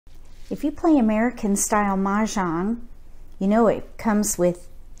If you play American style Mahjong, you know it comes with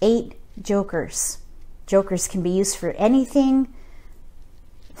 8 jokers. Jokers can be used for anything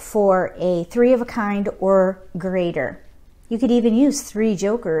for a 3 of a kind or greater. You could even use 3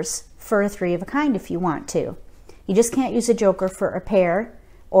 jokers for a 3 of a kind if you want to. You just can't use a joker for a pair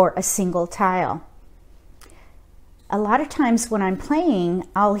or a single tile. A lot of times when I'm playing,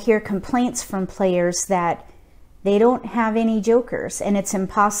 I'll hear complaints from players that they don't have any jokers and it's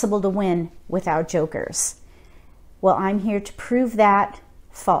impossible to win without jokers. Well, I'm here to prove that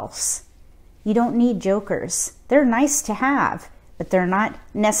false. You don't need jokers. They're nice to have, but they're not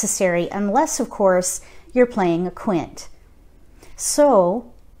necessary unless, of course, you're playing a quint.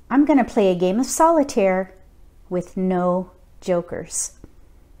 So I'm going to play a game of solitaire with no jokers.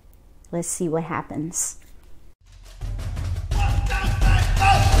 Let's see what happens.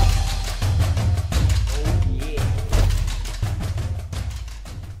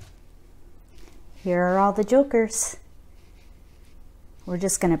 Here are all the jokers. We're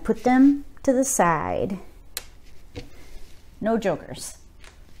just going to put them to the side. No jokers.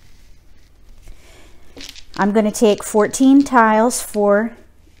 I'm going to take 14 tiles for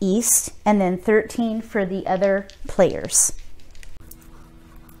East and then 13 for the other players.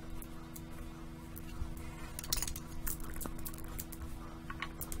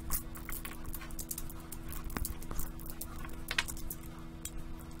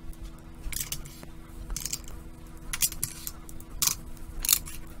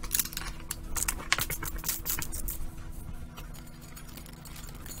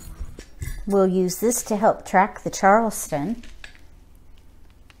 We'll use this to help track the Charleston.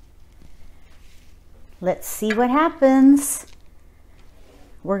 Let's see what happens.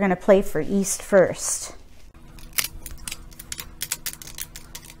 We're going to play for East first.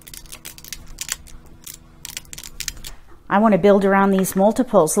 I want to build around these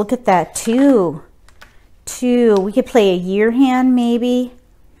multiples. Look at that, 2. 2. We could play a year hand maybe,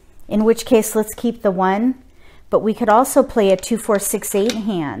 in which case let's keep the 1. But we could also play a 2, 4, 6, 8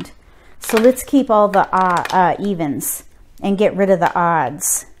 hand. So let's keep all the evens and get rid of the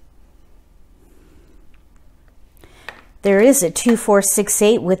odds. There is a 2, 4, 6,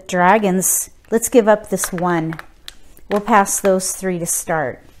 8 with dragons. Let's give up this 1. We'll pass those 3 to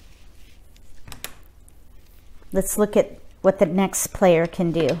start. Let's look at what the next player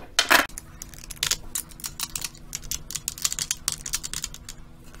can do.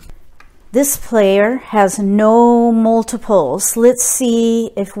 This player has no multiples. Let's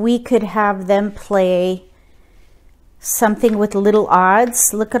see if we could have them play something with little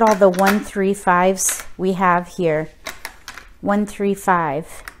odds. Look at all the 1, 3, 5s we have here. 1, 3,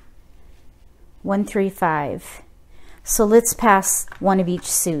 5. 1, 3, 5. So let's pass 1 of each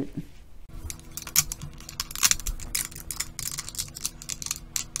suit.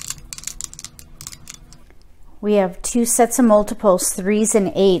 We have 2 sets of multiples, 3s and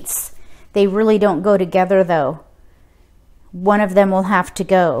 8s. They really don't go together though. One of them will have to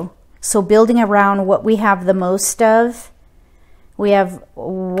go. So building around what we have the most of, we have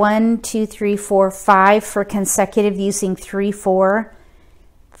 1, 2, 3, 4, 5 for consecutive using 3, 4,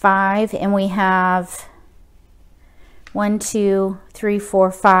 5, and we have 1, 2, 3,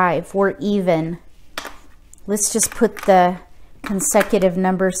 4, 5. We're even. Let's just put the consecutive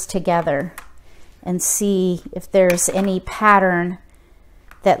numbers together and see if there's any pattern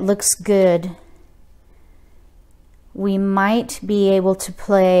that looks good. We might be able to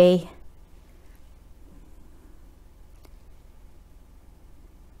play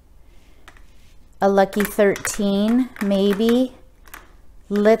a lucky 13, maybe.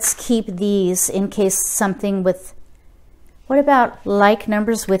 Let's keep these in case something with, what about like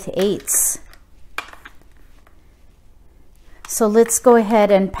numbers with 8s? So let's go ahead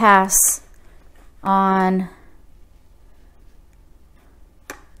and pass on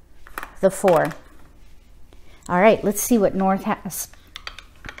the 4. All right, let's see what North has.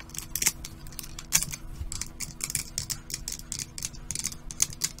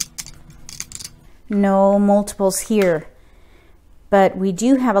 No multiples here, but we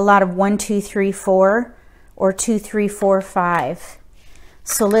do have a lot of 1, 2, 3, 4 or 2, 3, 4, 5.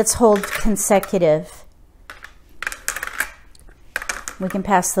 So let's hold consecutive. We can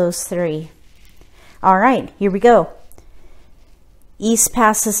pass those 3. All right, here we go. East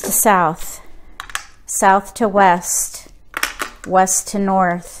passes to south, south to west, west to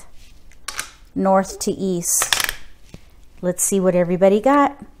north, north to east. Let's see what everybody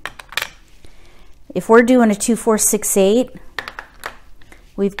got. If we're doing a 2, 4, 6, 8,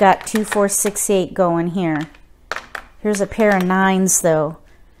 we've got 2, 4, 6, 8 going here. Here's a pair of 9s though,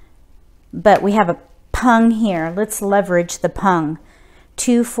 but we have a pung here. Let's leverage the pung.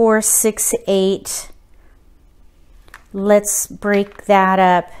 2, 4, 6, 8. Let's break that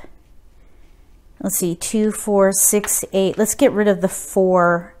up. Let's see, 2, 4, 6, 8. Let's get rid of the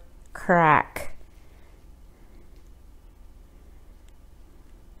 4 crack.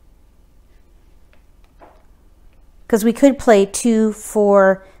 Because we could play 2,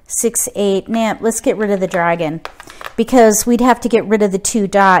 4, 6, 8. Nah, let's get rid of the dragon. Because we'd have to get rid of the 2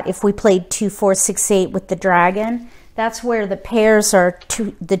 dot if we played 2, 4, 6, 8 with the dragon. That's where the pairs are,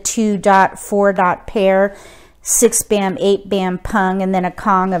 the 2 dot, 4 dot pair, 6 bam, 8 bam pung, and then a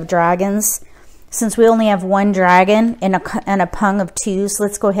Kong of dragons. Since we only have 1 dragon and a pung of 2s,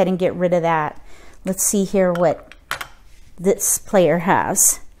 let's go ahead and get rid of that. Let's see here what this player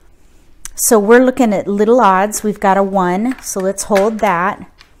has. So we're looking at little odds. We've got a 1, so let's hold that.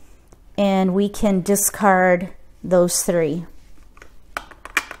 And we can discard those 3.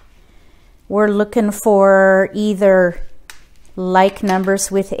 We're looking for either like numbers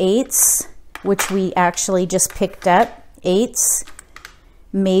with 8s, which we actually just picked up, 8s.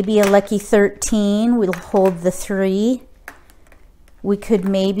 Maybe a lucky 13, we'll hold the 3. We could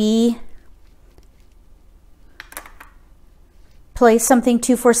maybe play something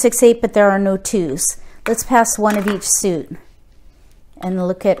 2, 4, 6, 8, but there are no 2s. Let's pass one of each suit and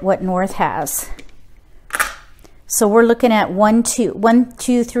look at what North has. So we're looking at 1,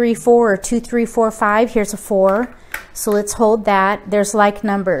 2, 3, 4, or 2, 3, 4, 5. Here's a 4. So let's hold that. There's like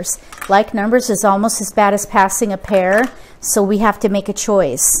numbers. Like numbers is almost as bad as passing a pair, so we have to make a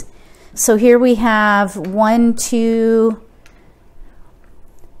choice. So here we have 1, 2,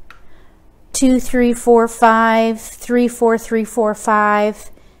 3, 4, 5, 3, 4, 3, 4,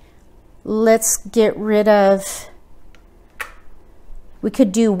 5. Let's get rid of, we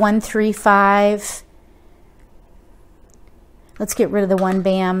could do 1, 3, 5. Let's get rid of the 1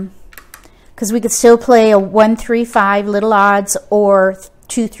 bam, because we could still play a 1, 3, 5 little odds or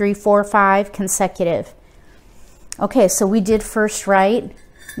 2, 3, 4, 5 consecutive. Okay, so we did first right.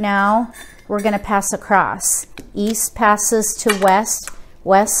 Now we're going to pass across. East passes to west,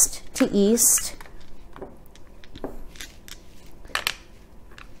 west to east.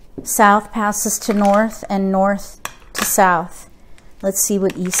 South passes to north, and north to south. Let's see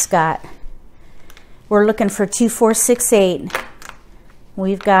what east got. We're looking for 2, 4, 6, 8.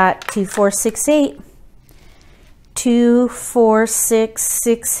 We've got 2, 4, 6, 8. 2, 4, 6,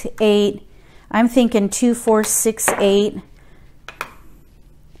 6, 8. I'm thinking 2, 4, 6, 8.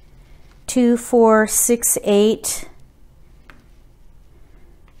 2, 4, 6, 8.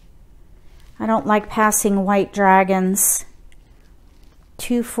 I don't like passing white dragons.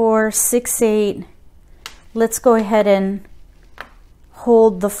 2, 4, 6, 8. Let's go ahead and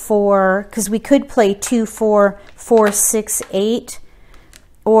hold the 4, because we could play 2, 4, 4, 6, 8,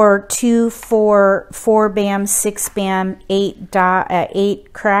 or 2, 4, 4 bam, 6 bam, 8 dot,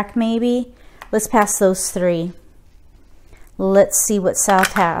 8 crack maybe. Let's pass those 3. Let's see what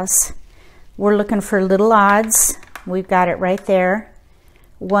South has. We're looking for little odds. We've got it right there.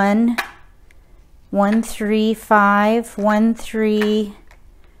 1, 1, 3, 5, 1, 3.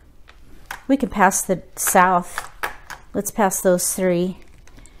 We can pass the South. Let's pass those 3.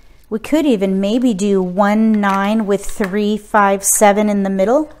 We could even maybe do 1, 9 with 3, 5, 7 in the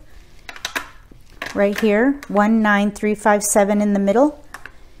middle. Right here. 1, 9, 3, 5, 7 in the middle.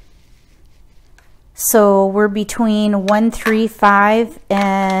 So we're between 1, 3, 5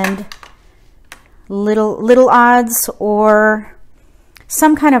 and little odds or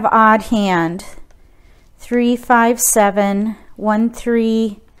some kind of odd hand. 3, 5, 7, 1,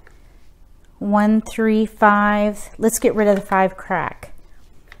 3, 1, 3, 5. Let's get rid of the 5 crack.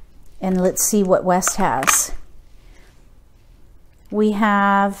 And let's see what West has. We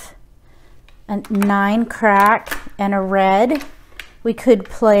have a 9 crack and a red. We could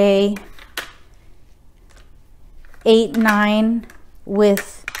play 8, 9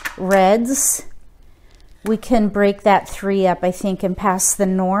 with reds. We can break that 3 up, I think, and pass the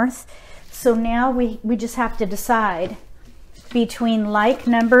North. So now we just have to decide between like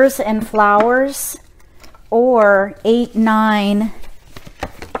numbers and flowers or 8, 9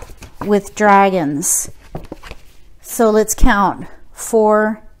 with dragons. So let's count.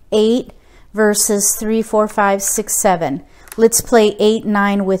 4, 8 versus 3, 4, 5, 6, 7. Let's play 8,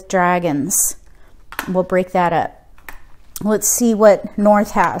 9 with dragons. We'll break that up. Let's see what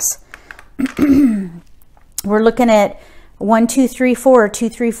North has. We're looking at 1, 2, 3, 4, 2,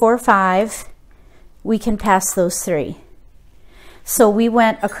 3, 4, 5. We can pass those 3. So we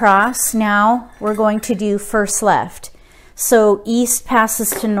went across. Now we're going to do first left. So east passes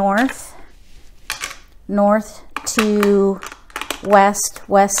to north, north to west,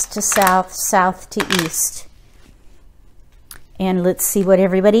 west to south, south to east. And let's see what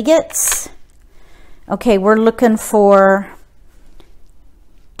everybody gets. Okay, we're looking for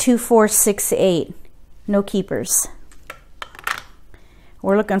 2, 4, 6, 8. No keepers.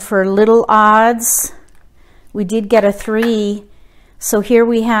 We're looking for little odds. We did get a 3. So here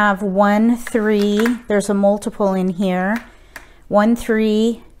we have 1, 3. There's a multiple in here. 1,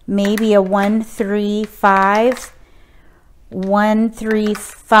 3, maybe a 1, 3, 5. 1, 3,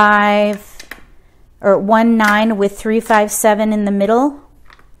 5, or 1, 9 with 3, 5, 7 in the middle.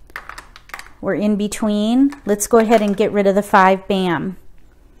 We're in between. Let's go ahead and get rid of the 5. Bam.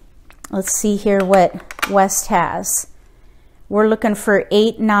 Let's see here what West has. We're looking for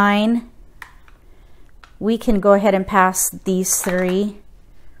 8, 9. We can go ahead and pass these 3.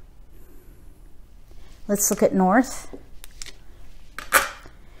 Let's look at North.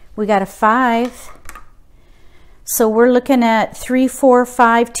 We got a 5. So we're looking at 3, 4,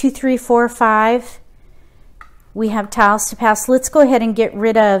 5, 2, 3, 4, 5. We have tiles to pass. Let's go ahead and get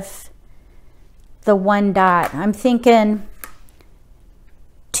rid of the 1 dot. I'm thinking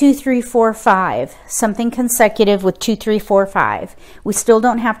 2, 3, 4, 5. Something consecutive with 2, 3, 4, 5. We still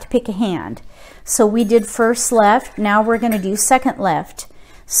don't have to pick a hand. So we did first left. Now we're going to do second left.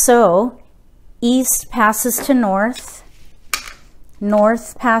 So East passes to North.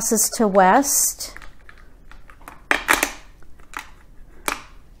 North passes to West.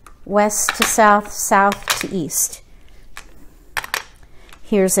 West to South, South to East.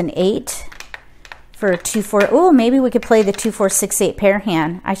 Here's an 8 for a 2, 4. Oh, maybe we could play the 2, 4, 6, 8 pair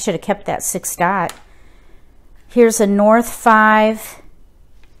hand. I should have kept that 6 dot. Here's a North 5.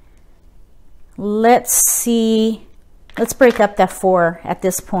 Let's see. Let's break up that 4 at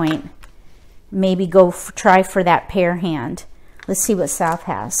this point. Maybe go try for that pair hand. Let's see what South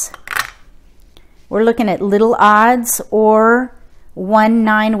has. We're looking at little odds or 1,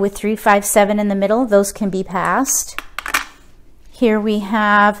 9 with 3, 5, 7 in the middle. Those can be passed. Here we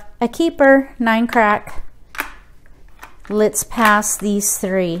have a keeper, 9 crack. Let's pass these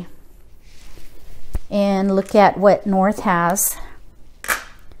 3 and look at what North has.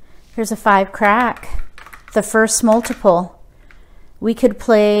 Here's a 5 crack, the first multiple. We could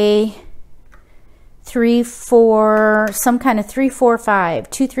play 3, 4, some kind of 3, 4, 5,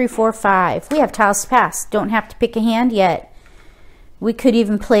 2, 3, 4, 5. We have tiles to pass. Don't have to pick a hand yet. We could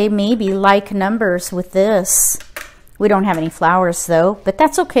even play maybe like numbers with this. We don't have any flowers though, but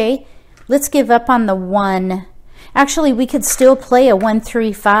that's okay. Let's give up on the 1. Actually, we could still play a 1,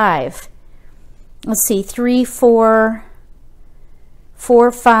 3, 5. Let's see, 3, 4,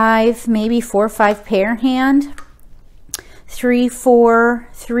 4, 5, maybe 4, 5 pair hand. 3, 4,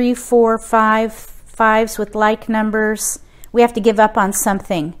 3, 4, 5, 5s with like numbers. We have to give up on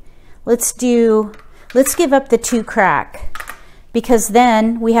something. Let's give up the 2 crack. Because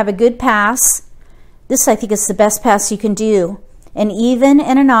then we have a good pass. This, I think, is the best pass you can do. An even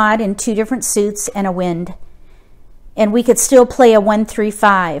and an odd in 2 different suits and a wind. And we could still play a 1, 3,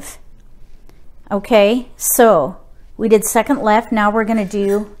 5. Okay, so we did second left. Now we're going to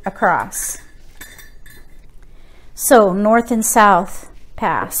do a cross. So North and South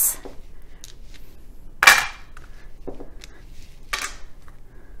pass.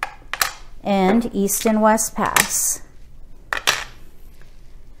 And East and West pass.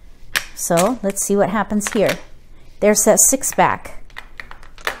 So let's see what happens here. There's that 6 back.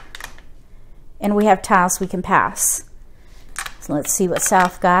 And we have tiles we can pass. So let's see what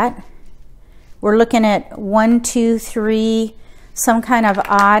South got. We're looking at 1, 2, 3, some kind of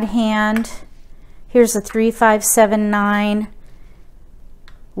odd hand. Here's a 3, 5, 7, 9.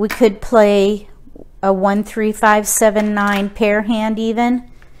 We could play a 1, 3, 5, 7, 9 pair hand even.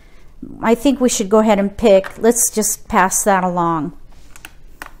 I think we should go ahead and pick. Let's just pass that along.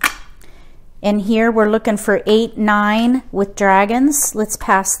 And here we're looking for 8, 9 with dragons. Let's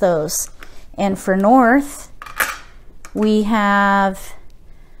pass those. And for North, we have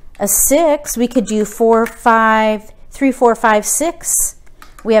a 6. We could do 4, 5, 3, 4, 5, 6.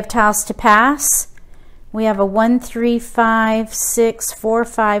 We have tiles to pass. We have a 1, 3, 5, 6, 4,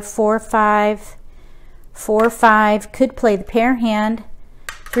 5, 4, 5, 4, 5. Could play the pair hand.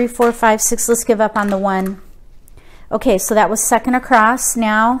 3, 4, 5, 6. Let's give up on the 1. Okay, so that was second across.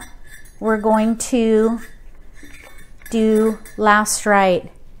 Now we're going to do last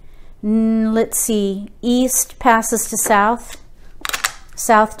right. Let's see. East passes to South.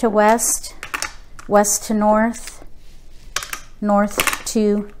 South to West. West to North. North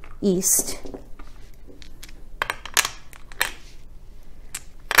to East.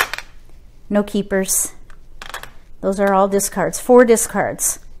 No keepers. Those are all discards. 4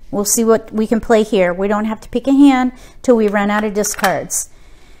 discards. We'll see what we can play here. We don't have to pick a hand till we run out of discards.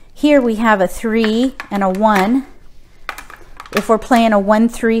 Here we have a 3 and a 1. If we're playing a 1,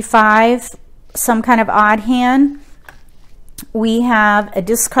 3, 5, some kind of odd hand, we have a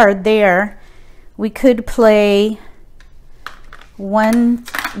discard there. We could play 1,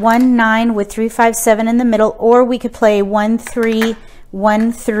 9 with 3, 5, 7 in the middle, or we could play 1, 3,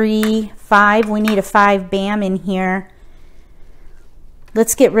 1, 3, 5. We need a 5 bam in here.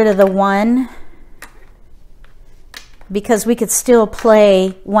 Let's get rid of the 1, because we could still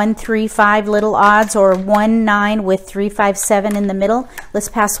play 1, 3, 5 little odds, or 1, 9 with 3, 5, 7 in the middle. Let's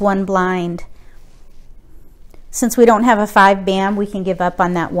pass 1 blind. Since we don't have a 5 bam, we can give up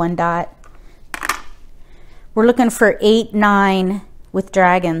on that 1 dot. We're looking for 8, 9 with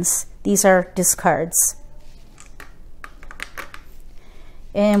dragons. These are discards.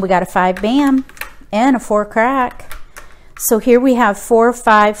 And we got a 5 bam and a 4 crack. So here we have 4,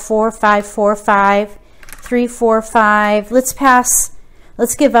 5, 4, 5, 4, 5, 3, 4, 5. Let's pass.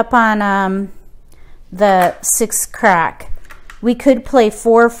 Let's give up on the 6 crack. We could play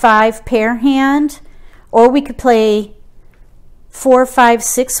 4, 5 pair hand, or we could play 4, 5,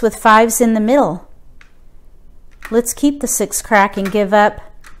 6 with 5s in the middle. Let's keep the 6 crack and give up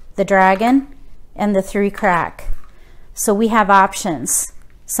the dragon and the 3 crack. So we have options,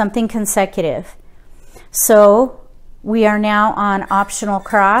 something consecutive. So we are now on optional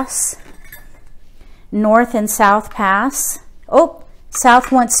cross. North and south pass. Oh,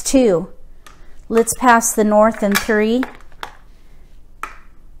 south wants 2. Let's pass the north and 3.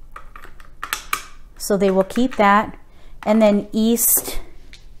 So they will keep that. And then east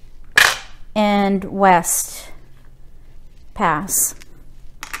and west pass.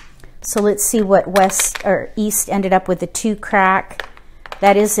 So let's see what west or east ended up with, a 2 crack.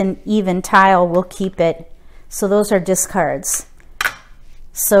 That is an even tile. We'll keep it. So those are discards.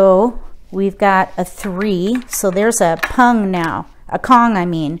 So we've got a 3. So there's a pung now. A Kong, I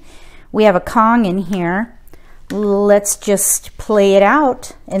mean. We have a Kong in here. Let's just play it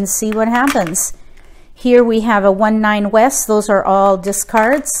out and see what happens. Here we have a 1, 9 west. Those are all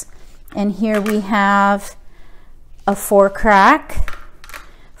discards. And here we have a 4 crack.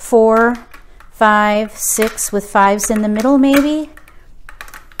 4, 5, 6 with 5s in the middle maybe.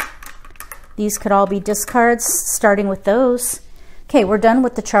 These could all be discards, starting with those. Okay, we're done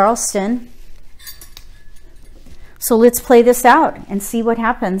with the Charleston. So let's play this out and see what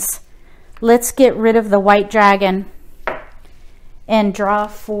happens. Let's get rid of the white dragon and draw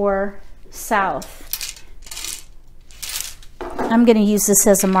for south. I'm going to use this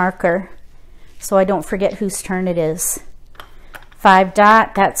as a marker so I don't forget whose turn it is. 5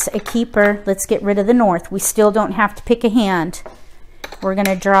 dot, that's a keeper. Let's get rid of the north. We still don't have to pick a hand. We're going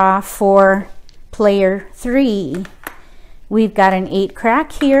to draw for player 3. We've got an 8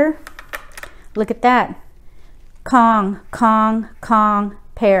 crack here. Look at that. Kong, Kong, Kong,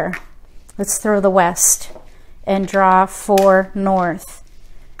 pair. Let's throw the west and draw for north.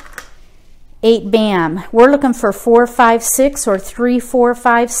 8 bam. We're looking for 4, 5, 6 or 3, 4,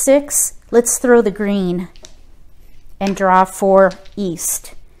 5, 6. Let's throw the green and draw for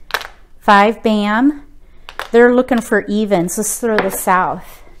east. 5 bam. They're looking for evens. Let's throw the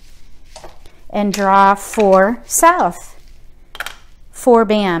south and draw for south. 4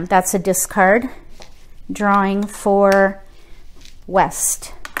 bam. That's a discard. Drawing for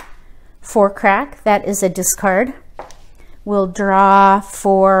west. 4 crack. That is a discard. We'll draw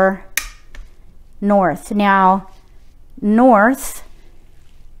for north. Now, north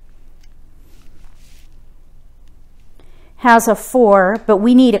has a 4, but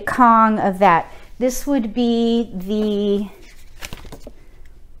we need a Kong of that. This would be the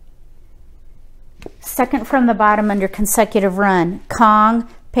second from the bottom under consecutive run. Kong,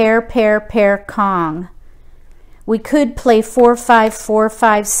 pair, pair, pair, Kong. We could play 4, 5, 4,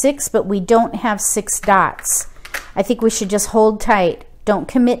 5, 6, but we don't have 6 dots. I think we should just hold tight. Don't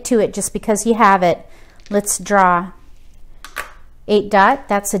commit to it just because you have it. Let's draw. 8 dot,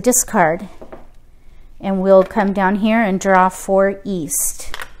 that's a discard. And we'll come down here and draw for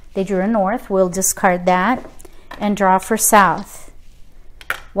east. They drew a north. We'll discard that and draw for south.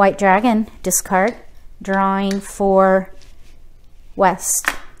 White dragon, discard. Drawing for west.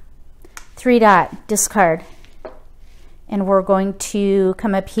 3 dot, discard. And we're going to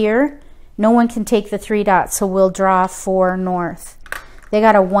come up here. No one can take the 3 dots, so we'll draw for north. They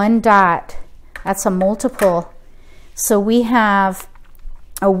got a 1 dot. That's a multiple. So we have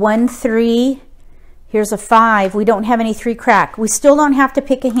a 1, 3. Here's a 5. We don't have any 3 crack. We still don't have to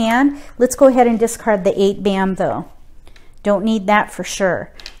pick a hand. Let's go ahead and discard the 8 bam though. Don't need that for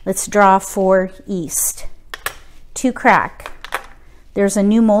sure. Let's draw for east. 2 crack. There's a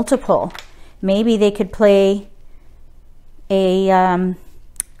new multiple. Maybe they could play a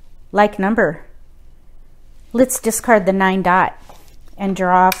like number. Let's discard the 9 dot and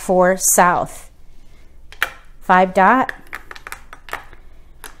draw for south. 5 dot.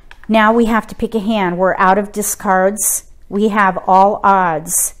 Now we have to pick a hand. We're out of discards. We have all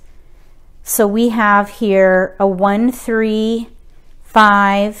odds. So we have here a 1, 3,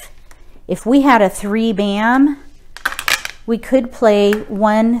 5. If we had a 3 bam, we could play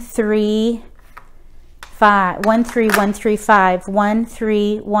 1, 3, 5, 1, 3, 1, 3, 5, 1,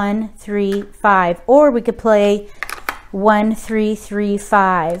 3, 1, 3, 5, or we could play 1, 3, 3,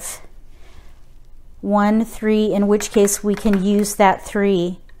 5, 1, 3, in which case we can use that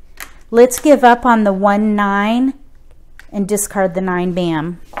 3. Let's give up on the 1, 9 and discard the 9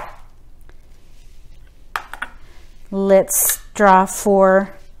 bam. Let's draw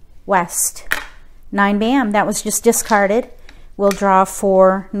for west. 9 bam, that was just discarded. We'll draw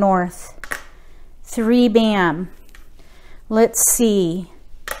for north. 3 bam. Let's see.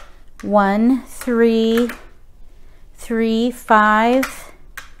 1, 3, 3, 5.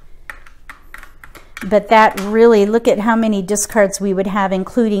 But that really, look at how many discards we would have,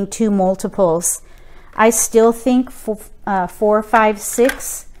 including 2 multiples. I still think 4, 5,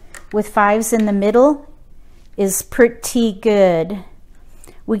 6 with 5s in the middle is pretty good.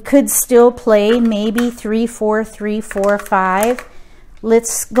 We could still play maybe 3, 4, 3, 4, 5.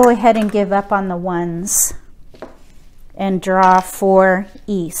 Let's go ahead and give up on the 1s and draw for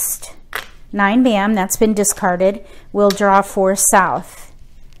east. 9 bam, that's been discarded. We'll draw for south.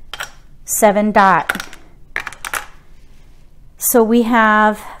 7 dot. So we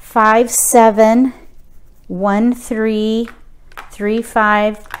have 5, 7, 1, 3, 3,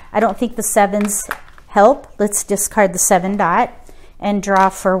 5. I don't think the 7s help. Let's discard the 7 dot and draw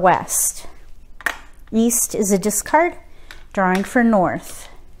for west. East is a discard. Drawing for north.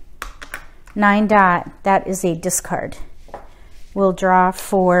 9 dot, that is a discard. We'll draw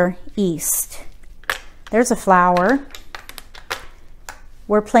for east. There's a flower.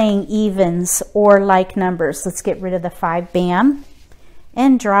 We're playing evens or like numbers. Let's get rid of the 5 bam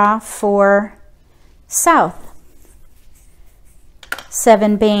and draw for south.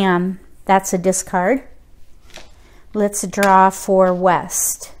 7 bam, that's a discard. Let's draw for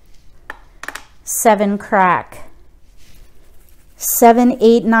west. 7 crack. 7,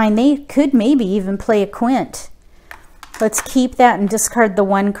 8, 9. They could maybe even play a quint. Let's keep that and discard the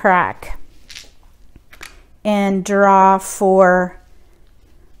 1 crack and draw for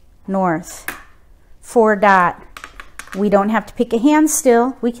north. 4 dot. We don't have to pick a hand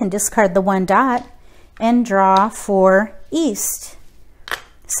still. We can discard the 1 dot and draw for east.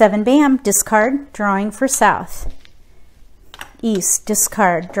 7 bam, discard, drawing for south. East,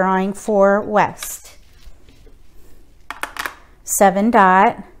 discard, drawing for west. 7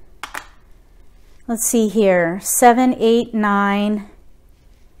 dot. Let's see here. 7, 8, 9.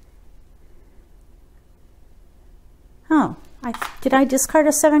 Oh, did I discard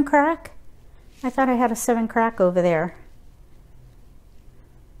a 7 crack? I thought I had a 7 crack over there.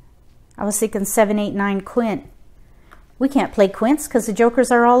 I was thinking 7, 8, 9 quint. We can't play quints because the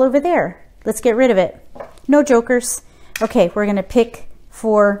jokers are all over there. Let's get rid of it. No jokers. Okay, we're going to pick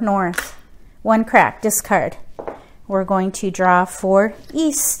for north. 1 crack, discard. We're going to draw for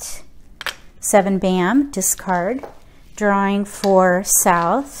east. 7 bam, discard. Drawing for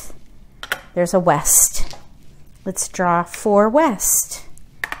south. There's a west. Let's draw for west.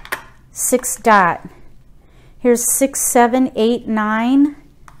 6 dot. Here's 6, 7, 8, 9.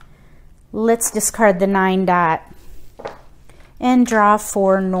 Let's discard the 9 dot and draw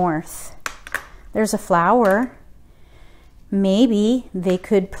for north. There's a flower. Maybe they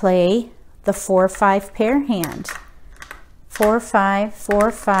could play the 4, 5 pair hand. 4, 5,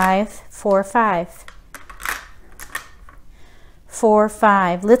 4, 5, 4, 5. 4,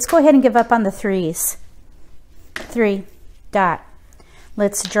 5. Let's go ahead and give up on the 3s. 3 dot.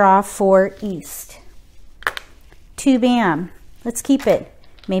 Let's draw for east. 2 bam. Let's keep it.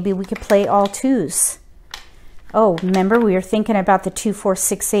 Maybe we could play all 2s. Oh, remember we were thinking about the 2, 4,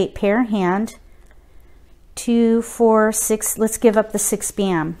 6, 8 pair hand. 2, 4, 6. Let's give up the 6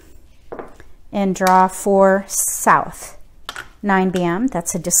 bam and draw for south. 9 bam,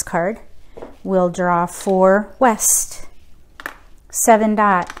 that's a discard. We'll draw for west. 7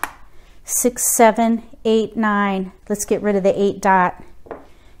 dot. 6, 7, 8, 9. Let's get rid of the 8 dot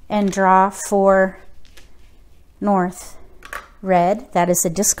and draw for north. Red, that is a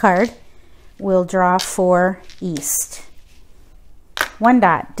discard. We'll draw for east. 1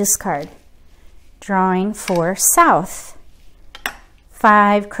 dot, discard. Drawing for south.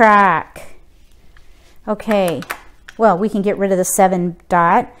 5 crack. Okay, well, we can get rid of the 7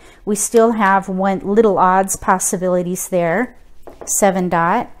 dot. We still have one little odds possibilities there. 7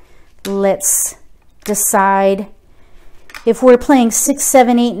 dot. Let's decide. If we're playing 6,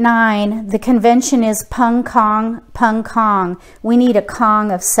 7, 8, 9, the convention is pung kong, pung kong. We need a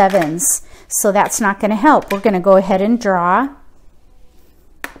kong of 7s, so that's not going to help. We're going to go ahead and draw.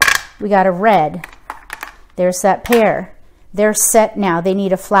 We got a red. There's that pair. They're set now. They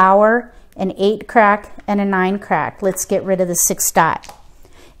need a flower, an 8 crack, and a 9 crack. Let's get rid of the 6 dot.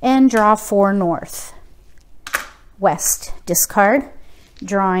 And draw for north. West. Discard.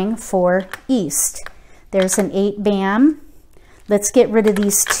 Drawing for east. There's an 8 bam. Let's get rid of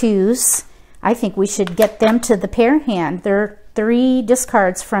these 2s. I think we should get them to the pair hand. There are 3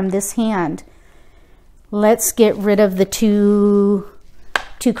 discards from this hand. Let's get rid of the 2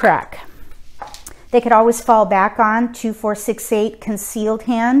 crack. They could always fall back on 2, 4, 6, 8 concealed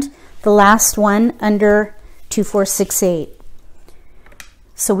hand. The last one under 2, 4, 6, 8.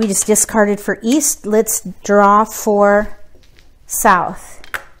 So we just discarded for east. Let's draw for south.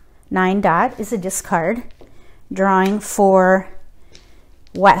 9 dot is a discard. Drawing for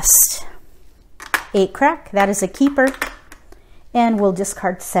west. 8 crack, that is a keeper. And we'll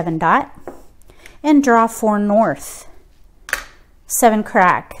discard 7 dot. And draw for north. 7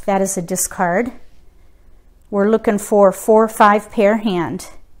 crack, that is a discard. We're looking for 4, 5 pair hand.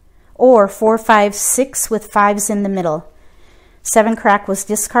 Or 4, 5, 6 with 5s in the middle. 7 crack was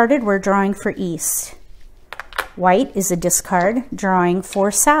discarded. We're drawing for east. White is a discard, drawing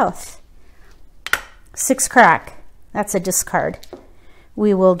for south. 6 crack, that's a discard.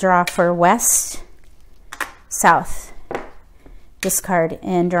 We will draw for west, south, discard,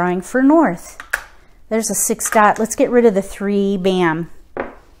 and drawing for north. There's a 6 dot. Let's get rid of the 3 bam.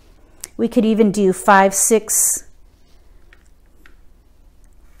 We could even do 5, 6.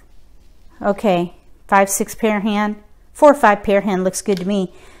 Okay, 5, 6 pair hand. 4, 5 pair hand looks good to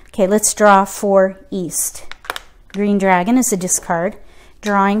me. Okay, let's draw for east. Green dragon is a discard.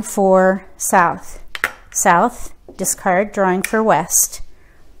 Drawing for south. South, discard. Drawing for west.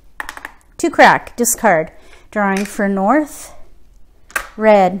 2 crack, discard. Drawing for north.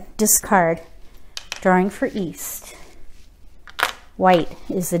 Red, discard. Drawing for east. White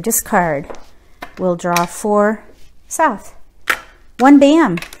is a discard. We'll draw for south. 1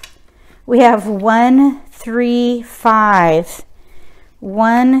 bam. We have 1, 3, 5.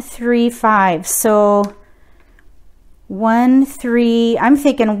 1, 3, 5. So 1, 3, I'm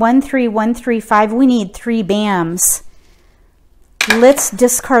thinking 1, 3, 1, 3, 5. We need 3 bams. Let's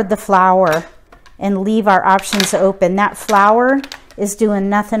discard the flower and leave our options open. That flower is doing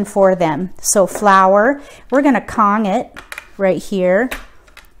nothing for them. So flower, we're going to Kong it right here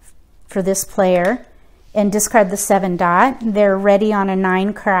for this player and discard the 7 dot. They're ready on a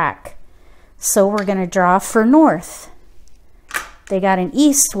 9 crack. So we're going to draw for north. They got an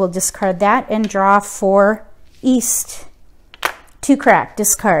east. We'll discard that and draw for east. 2 crack,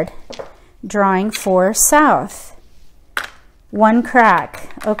 discard. Drawing for south. 1 crack.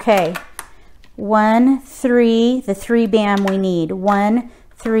 Okay. 1, 3, the 3 bam we need. 1,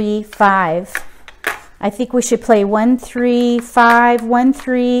 3, 5. I think we should play 1, 3, 5, 1,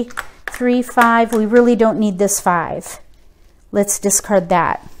 3, 3, 5. We really don't need this 5. Let's discard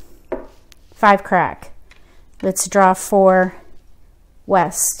that. 5 crack. Let's draw for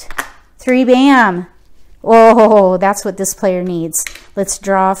west. 3 bam. Oh, that's what this player needs. Let's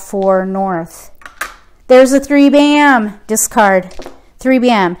draw for north. There's a 3 bam. Discard. 3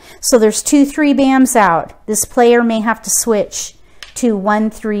 bam. So there's 2 3 bams out. This player may have to switch to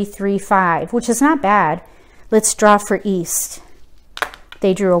 1, 3, 3, 5, which is not bad. Let's draw for east.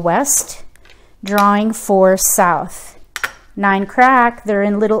 They drew a west. Drawing for south. 9 crack. They're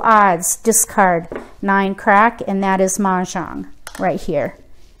in little odds. Discard. 9 crack, and that is Mahjong right here.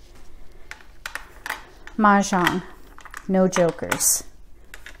 Mahjong. No jokers.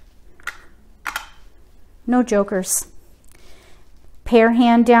 No jokers. Pair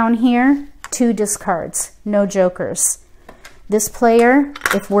hand down here, 2 discards. No jokers. This player,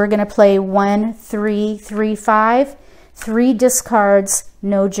 if we're going to play 1, 3, 3, 5, 3 discards,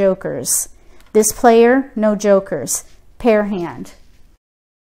 no jokers. This player, no jokers. Pair hand.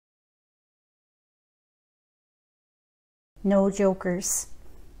 No jokers.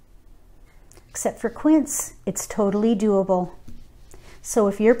 Except for Quince, it's totally doable. So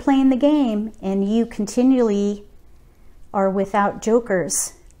if you're playing the game and you continually are without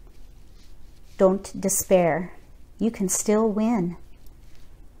jokers, don't despair. You can still win.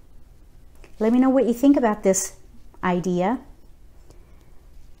 Let me know what you think about this idea.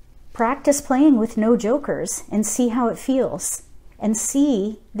 Practice playing with no jokers and see how it feels. And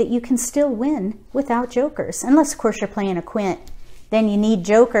see that you can still win without jokers. Unless, of course, you're playing a quint. Then you need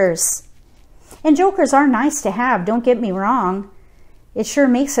jokers. And jokers are nice to have, don't get me wrong. it sure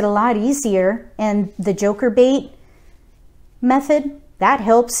makes it a lot easier. And the joker bait method, that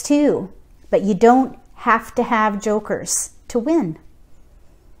helps too. But you don't have to have jokers to win.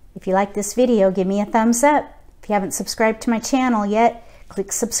 If you like this video, give me a thumbs up. If you haven't subscribed to my channel yet,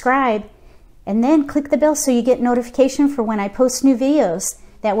 click subscribe. And then click the bell so you get notification for when I post new videos.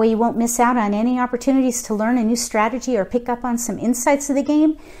 That way you won't miss out on any opportunities to learn a new strategy or pick up on some insights of the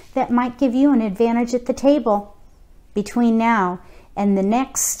game that might give you an advantage at the table between now and the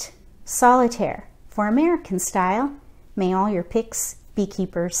next Solitaire for American style. May all your picks be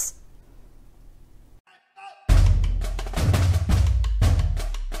keepers.